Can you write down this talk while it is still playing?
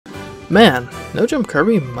Man, No Jump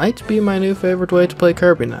Kirby might be my new favorite way to play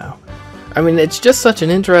Kirby now. I mean, it's just such an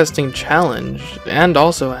interesting challenge, and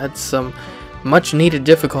also adds some much needed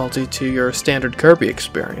difficulty to your standard Kirby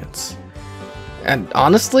experience. And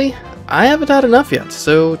honestly, I haven't had enough yet,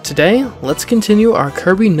 so today, let's continue our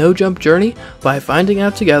Kirby No Jump journey by finding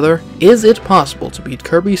out together, is it possible to beat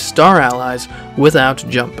Kirby Star Allies without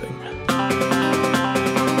jumping?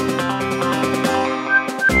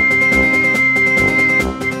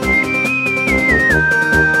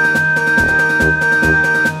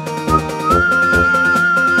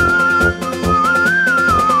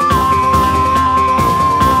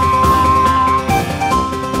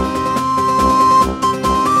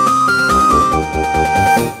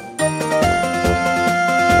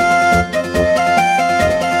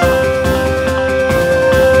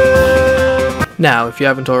 Now, if you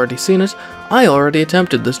haven't already seen it, I already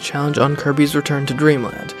attempted this challenge on Kirby's Return to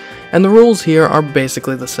Dreamland, and the rules here are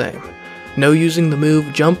basically the same. No using the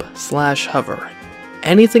move jump/hover.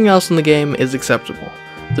 Anything else in the game is acceptable.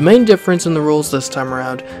 The main difference in the rules this time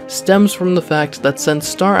around stems from the fact that since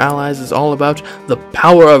Star Allies is all about the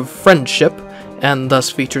power of friendship, and thus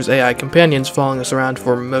features AI companions following us around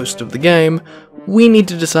for most of the game, we need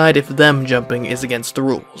to decide if them jumping is against the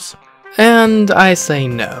rules. And I say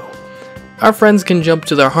no. Our friends can jump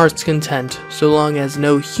to their heart's content, so long as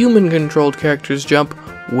no human-controlled characters jump,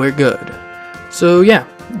 we're good. So yeah,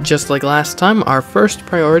 just like last time, our first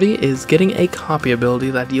priority is getting a copy ability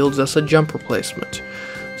that yields us a jump replacement.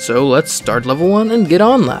 So let's start level 1 and get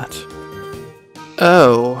on that.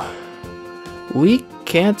 Oh, we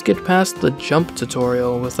can't get past the jump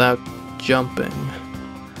tutorial without jumping.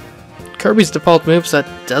 Kirby's default moveset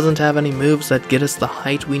doesn't have any moves that get us the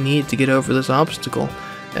height we need to get over this obstacle.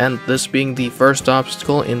 And this being the first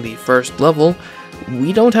obstacle in the first level,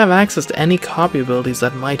 we don't have access to any copy abilities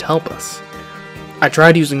that might help us. I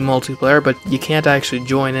tried using multiplayer, but you can't actually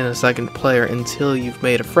join in a second player until you've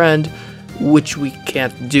made a friend, which we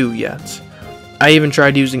can't do yet. I even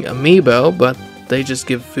tried using Amiibo, but they just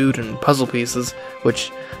give food and puzzle pieces,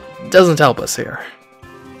 which doesn't help us here.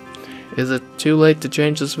 Is it too late to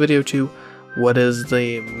change this video to what is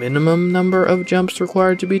the minimum number of jumps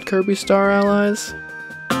required to beat Kirby Star Allies?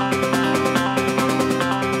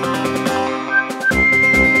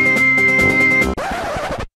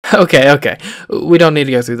 Okay, we don't need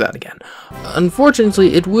to go through that again.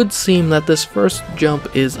 Unfortunately, it would seem that this first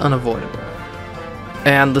jump is unavoidable.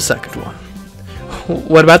 And the second one.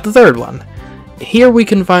 What about the third one? Here we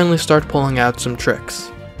can finally start pulling out some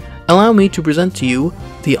tricks. Allow me to present to you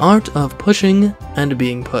the art of pushing and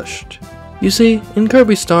being pushed. You see, in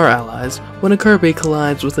Kirby Star Allies, when a Kirby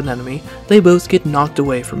collides with an enemy, they both get knocked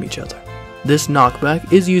away from each other. This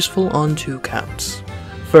knockback is useful on 2 counts.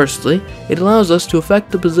 Firstly, it allows us to affect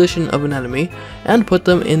the position of an enemy and put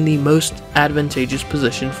them in the most advantageous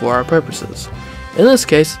position for our purposes. In this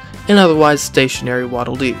case, an otherwise stationary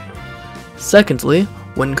Waddle Dee. Secondly,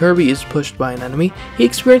 when Kirby is pushed by an enemy, he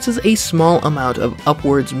experiences a small amount of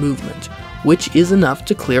upwards movement, which is enough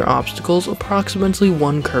to clear obstacles approximately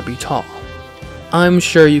 1 Kirby tall. I'm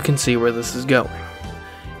sure you can see where this is going.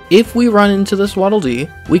 If we run into this Waddle Dee,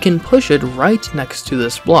 we can push it right next to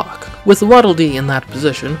this block. With the Waddle Dee in that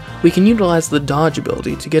position, we can utilize the dodge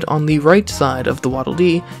ability to get on the right side of the Waddle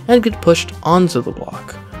Dee and get pushed onto the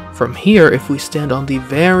block. From here, if we stand on the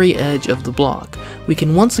very edge of the block, we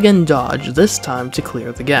can once again dodge, this time to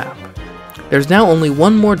clear the gap. There's now only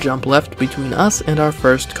one more jump left between us and our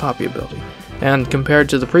first copy ability, and compared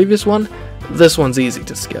to the previous one, this one's easy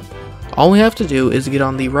to skip. All we have to do is get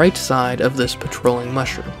on the right side of this patrolling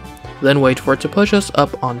mushroom, then wait for it to push us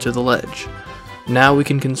up onto the ledge. Now we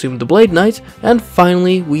can consume the Blade Knight, and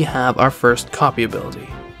finally we have our first copy ability,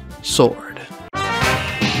 Sword.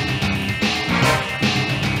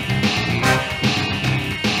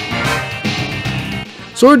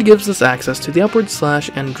 Sword gives us access to the upward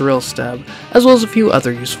slash and drill stab, as well as a few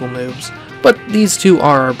other useful moves, but these two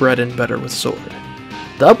are our bread and butter with Sword.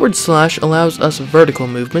 The upward slash allows us vertical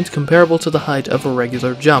movement comparable to the height of a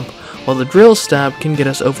regular jump, while the drill stab can get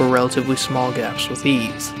us over relatively small gaps with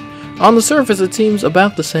ease. On the surface it seems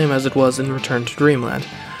about the same as it was in Return to Dreamland.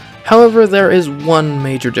 However, there is one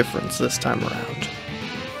major difference this time around.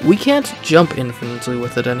 We can't jump infinitely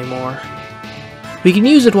with it anymore. We can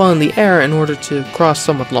use it while in the air in order to cross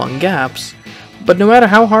somewhat long gaps, but no matter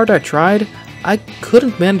how hard I tried, I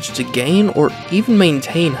couldn't manage to gain or even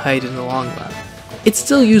maintain height in the long run. It's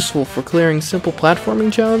still useful for clearing simple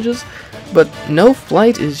platforming challenges, but no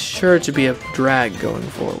flight is sure to be a drag going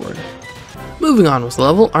forward. Moving on with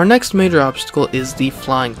level, our next major obstacle is the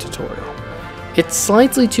flying tutorial. It's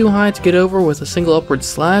slightly too high to get over with a single upward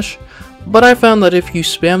slash, but I found that if you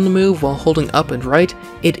spam the move while holding up and right,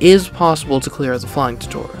 it is possible to clear the flying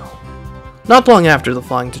tutorial. Not long after the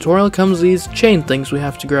flying tutorial comes these chain things we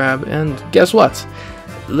have to grab, and guess what?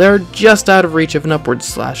 They're just out of reach of an upward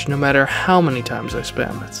slash no matter how many times I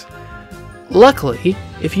spam it. Luckily,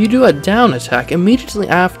 if you do a down attack immediately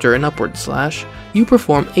after an upward slash, you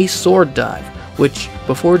perform a sword dive, which,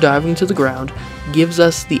 before diving to the ground, gives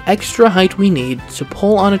us the extra height we need to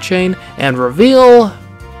pull on a chain and reveal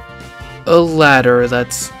a ladder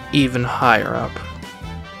that's even higher up.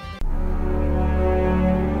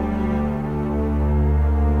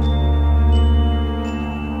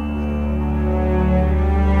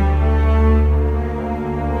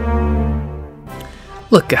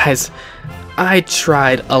 Look guys, I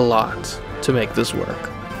tried a lot to make this work.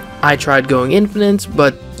 I tried going infinite,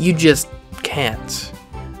 but you just can't.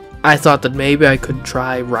 I thought that maybe I could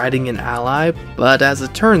try riding an ally, but as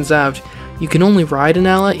it turns out, you can only ride an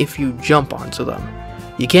ally if you jump onto them.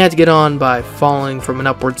 You can't get on by falling from an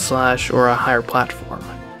upward slash or a higher platform.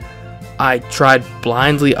 I tried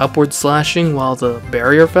blindly upward slashing while the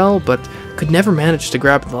barrier fell, but could never manage to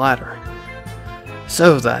grab the ladder.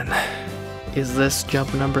 So then, is this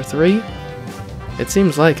jump number 3? It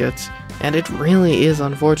seems like it, and it really is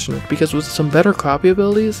unfortunate because with some better copy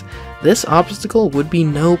abilities, this obstacle would be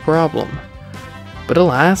no problem. But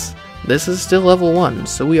alas, this is still level 1,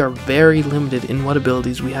 so we are very limited in what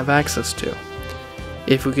abilities we have access to.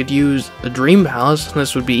 If we could use a Dream Palace,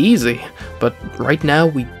 this would be easy, but right now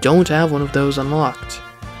we don't have one of those unlocked.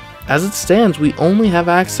 As it stands, we only have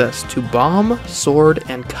access to Bomb, Sword,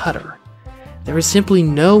 and Cutter. There is simply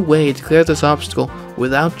no way to clear this obstacle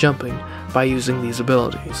without jumping by using these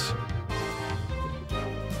abilities.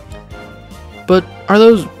 But are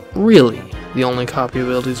those really the only copy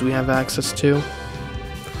abilities we have access to?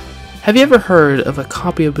 Have you ever heard of a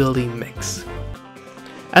copy ability mix?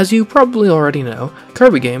 As you probably already know,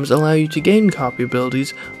 Kirby games allow you to gain copy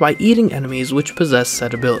abilities by eating enemies which possess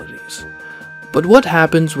said abilities. But what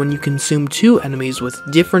happens when you consume 2 enemies with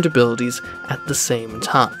different abilities at the same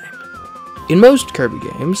time? In most Kirby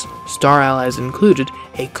games, Star Allies included,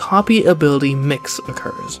 a copy ability mix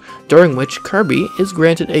occurs, during which Kirby is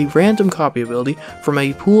granted a random copy ability from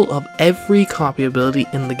a pool of every copy ability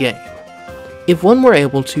in the game. If one were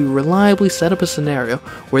able to reliably set up a scenario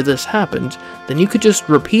where this happened, then you could just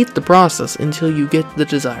repeat the process until you get the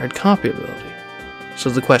desired copy ability. So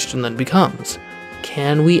the question then becomes,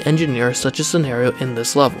 can we engineer such a scenario in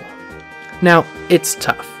this level? Now, it's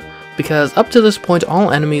tough, because up to this point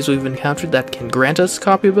all enemies we've encountered that can grant us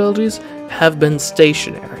copy abilities have been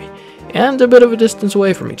stationary, and a bit of a distance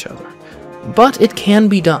away from each other. But it can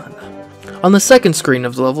be done. On the second screen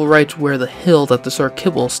of the level, right where the hill that the Sir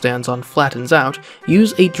Kibble stands on flattens out,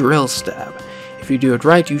 use a drill stab. If you do it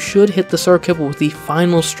right, you should hit the Sir Kibble with the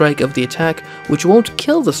final strike of the attack, which won't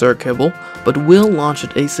kill the Sir Kibble, but will launch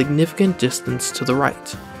it a significant distance to the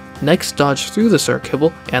right. Next, dodge through the Sir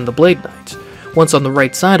Kibble and the Blade Knight. Once on the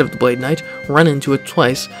right side of the Blade Knight, run into it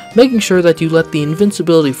twice, making sure that you let the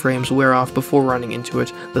invincibility frames wear off before running into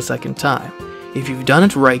it the second time. If you've done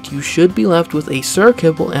it right, you should be left with a Sir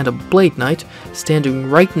Kibble and a Blade Knight standing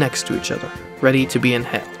right next to each other, ready to be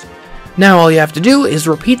inhaled. Now all you have to do is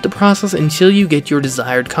repeat the process until you get your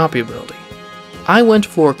desired copy ability. I went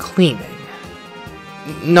for cleaning.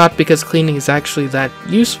 Not because cleaning is actually that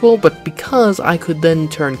useful, but because I could then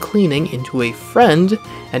turn cleaning into a friend,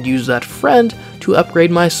 and use that friend to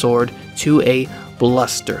upgrade my sword to a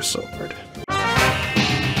Bluster Sword.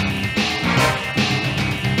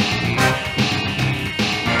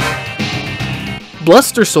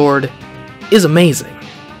 Bluster Sword is amazing.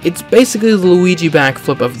 It's basically the Luigi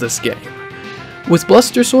backflip of this game. With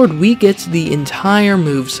Bluster Sword, we get the entire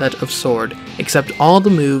moveset of Sword, except all the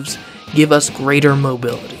moves give us greater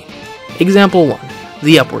mobility. Example 1,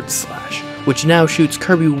 the upward slash, which now shoots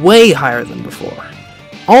Kirby way higher than before.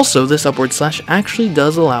 Also, this upward slash actually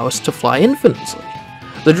does allow us to fly infinitely.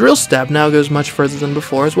 The drill stab now goes much further than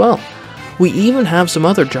before as well. We even have some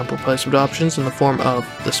other jump replacement options in the form of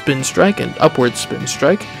the spin strike and upward spin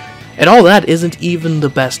strike, and all that isn't even the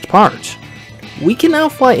best part. We can now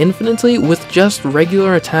fly infinitely with just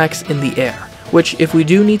regular attacks in the air, which, if we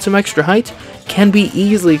do need some extra height, can be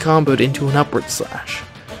easily comboed into an upward slash.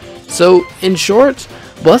 So, in short,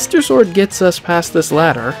 Bluster Sword gets us past this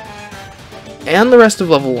ladder, and the rest of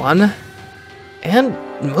level 1,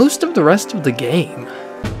 and most of the rest of the game.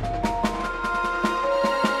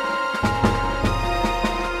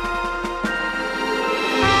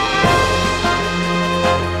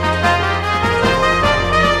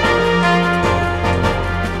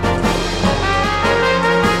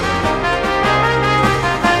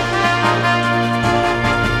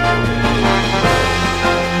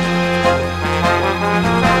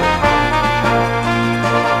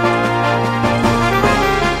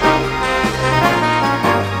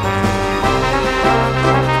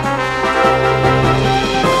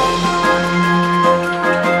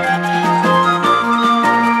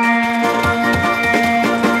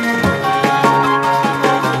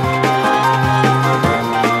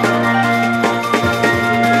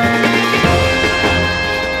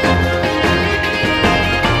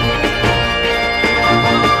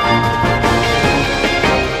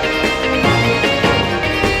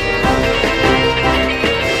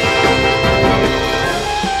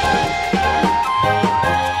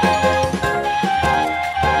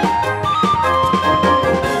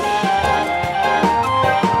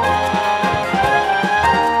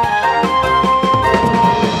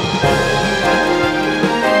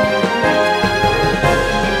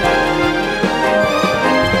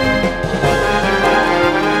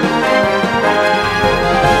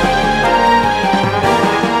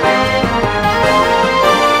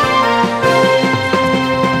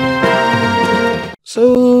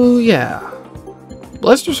 yeah,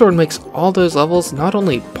 Blaster Sword makes all those levels not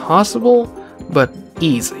only possible, but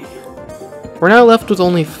easy. We're now left with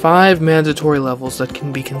only 5 mandatory levels that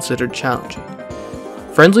can be considered challenging.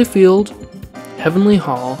 Friendly Field, Heavenly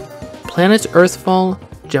Hall, Planet Earthfall,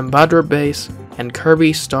 Jambadra Base, and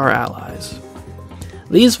Kirby Star Allies.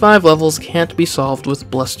 These 5 levels can't be solved with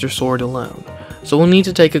Blaster Sword alone, so we'll need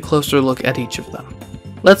to take a closer look at each of them.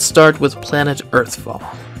 Let's start with Planet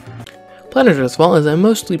Earthfall. Planet Earthfall is a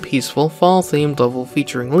mostly peaceful, fall-themed level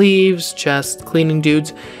featuring leaves, chests, cleaning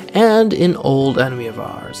dudes, and an old enemy of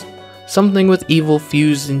ours. Something with evil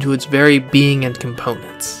fused into its very being and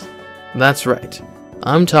components. That's right,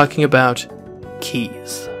 I'm talking about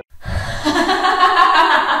keys.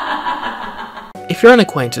 If you're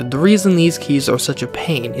unacquainted, the reason these keys are such a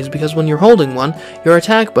pain is because when you're holding one, your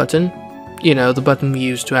attack button, you know, the button we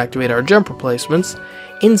use to activate our jump replacements,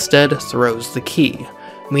 instead throws the key,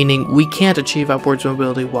 meaning we can't achieve upwards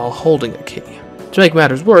mobility while holding a key. To make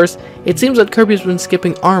matters worse, it seems that Kirby has been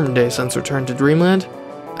skipping Arm Day since Return to Dreamland.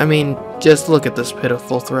 I mean, just look at this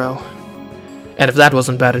pitiful throw. And if that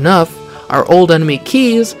wasn't bad enough, our old enemy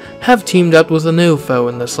Keys have teamed up with a new foe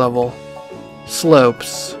in this level.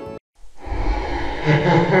 Slopes.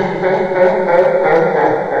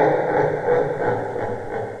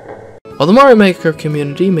 While the Mario Maker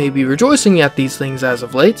community may be rejoicing at these things as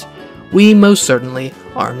of late, we most certainly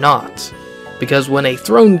are not. Because when a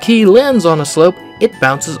thrown key lands on a slope, it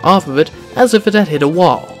bounces off of it as if it had hit a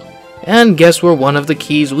wall. And guess where one of the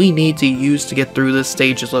keys we need to use to get through this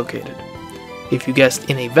stage is located? If you guessed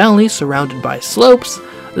in a valley surrounded by slopes,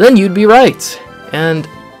 then you'd be right. And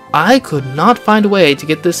I could not find a way to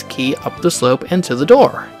get this key up the slope and to the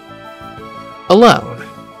door alone.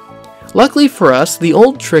 Luckily for us, the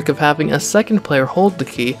old trick of having a second player hold the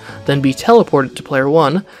key, then be teleported to player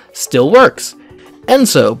 1, still works. And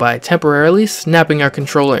so, by temporarily snapping our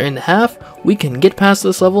controller in half, we can get past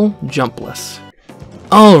this level jumpless.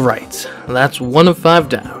 Alright, that's 1 of 5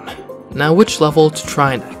 down. Now which level to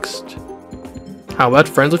try next? How about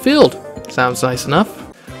Friendly Field? Sounds nice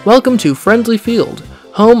enough. Welcome to Friendly Field,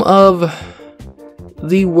 home of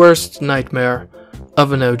the worst nightmare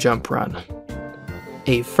of a no-jump run.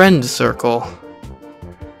 A friend circle.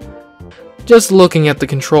 Just looking at the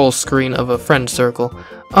control screen of a friend circle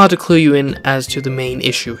ought to clue you in as to the main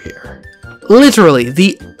issue here. Literally,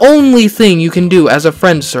 the only thing you can do as a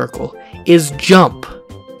friend circle is jump.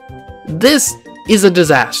 This is a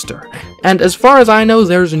disaster, and as far as I know,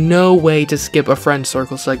 there's no way to skip a friend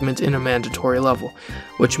circle segment in a mandatory level,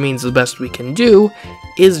 which means the best we can do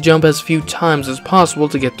is jump as few times as possible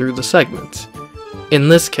to get through the segment. In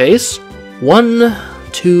this case, 1,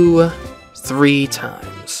 2, 3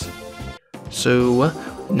 times. So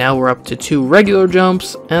now we're up to 2 regular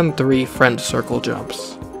jumps and 3 friend circle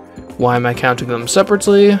jumps. Why am I counting them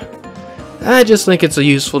separately? I just think it's a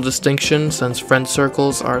useful distinction since friend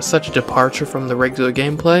circles are such a departure from the regular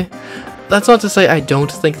gameplay. That's not to say I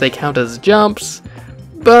don't think they count as jumps,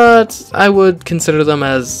 but I would consider them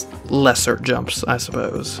as lesser jumps, I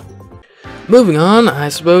suppose. Moving on, I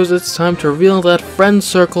suppose it's time to reveal that friend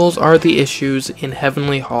circles are the issues in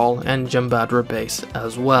Heavenly Hall and Jambadra Base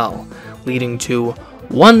as well, leading to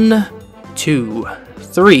 1, 2,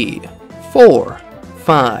 3, 4,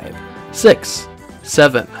 5, 6,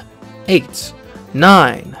 7, 8,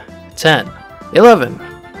 9, 10, 11,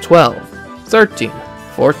 12, 13,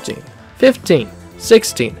 14, 15,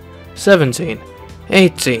 16, 17,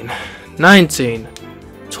 18, 19,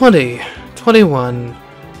 20, 21,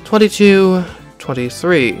 22,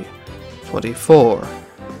 23, 24,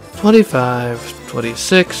 25,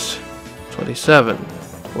 26, 27,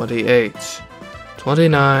 28,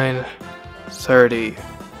 29, 30,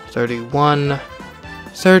 31,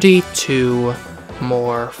 32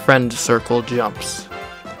 more friend circle jumps.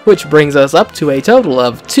 Which brings us up to a total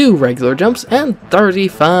of 2 regular jumps and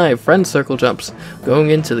 35 friend circle jumps, going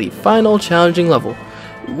into the final challenging level,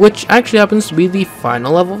 which actually happens to be the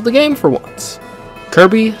final level of the game for once.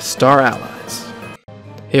 Kirby Star Allies.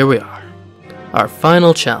 Here we are. Our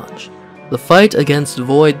final challenge, the fight against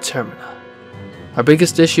Void Termina. Our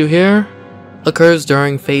biggest issue here occurs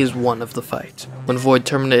during phase 1 of the fight, when Void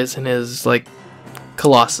Termina is in his,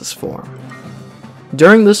 Colossus form.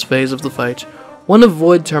 During this phase of the fight, one of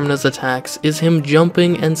Void Termina's attacks is him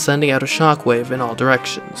jumping and sending out a shockwave in all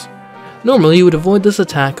directions. Normally you would avoid this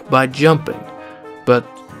attack by jumping, but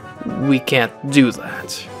we can't do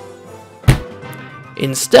that.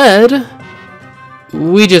 Instead,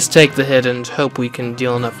 we just take the hit and hope we can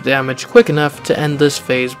deal enough damage quick enough to end this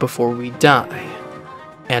phase before we die.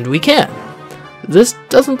 And we can. This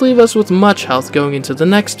doesn't leave us with much health going into the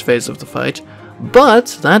next phase of the fight,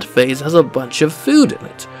 but that phase has a bunch of food in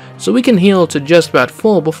it, so we can heal to just about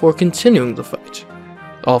full before continuing the fight.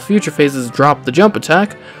 All future phases drop the jump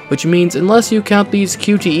attack, which means unless you count these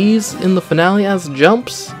QTEs in the finale as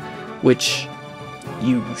jumps, which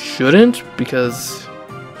you shouldn't, because,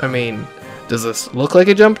 I mean, does this look like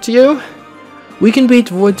a jump to you? We can beat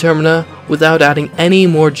Void Termina without adding any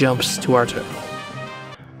more jumps to our total.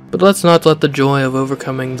 But let's not let the joy of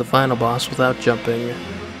overcoming the final boss without jumping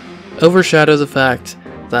overshadow the fact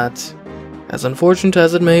that, as unfortunate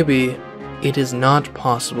as it may be, it is not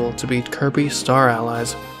possible to beat Kirby Star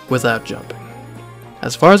Allies without jumping.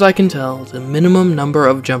 As far as I can tell, the minimum number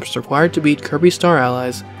of jumps required to beat Kirby Star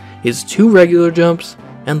Allies is 2 regular jumps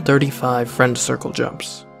and 35 friend circle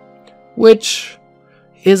jumps. Which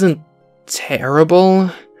isn't terrible,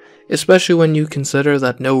 especially when you consider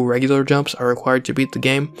that no regular jumps are required to beat the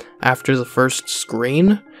game after the first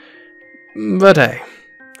screen. But hey,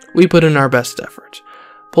 we put in our best effort,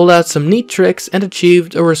 pulled out some neat tricks, and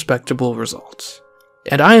achieved a respectable result.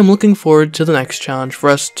 And I am looking forward to the next challenge for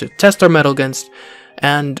us to test our mettle against,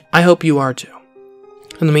 and I hope you are too.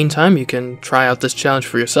 In the meantime, you can try out this challenge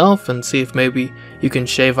for yourself and see if maybe you can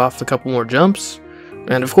shave off a couple more jumps.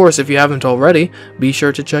 And of course, if you haven't already, be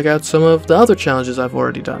sure to check out some of the other challenges I've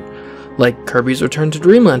already done, like Kirby's Return to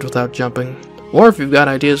Dreamland without jumping. Or if you've got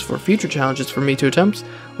ideas for future challenges for me to attempt,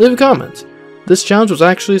 leave a comment. This challenge was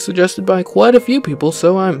actually suggested by quite a few people,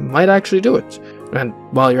 so I might actually do it. And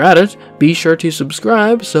while you're at it, be sure to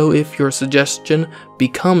subscribe so if your suggestion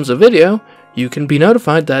becomes a video, you can be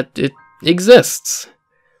notified that it exists.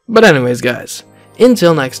 But anyways guys,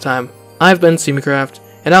 until next time, I've been CMeeCraft,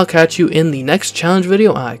 and I'll catch you in the next challenge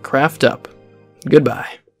video I craft up.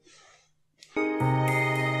 Goodbye.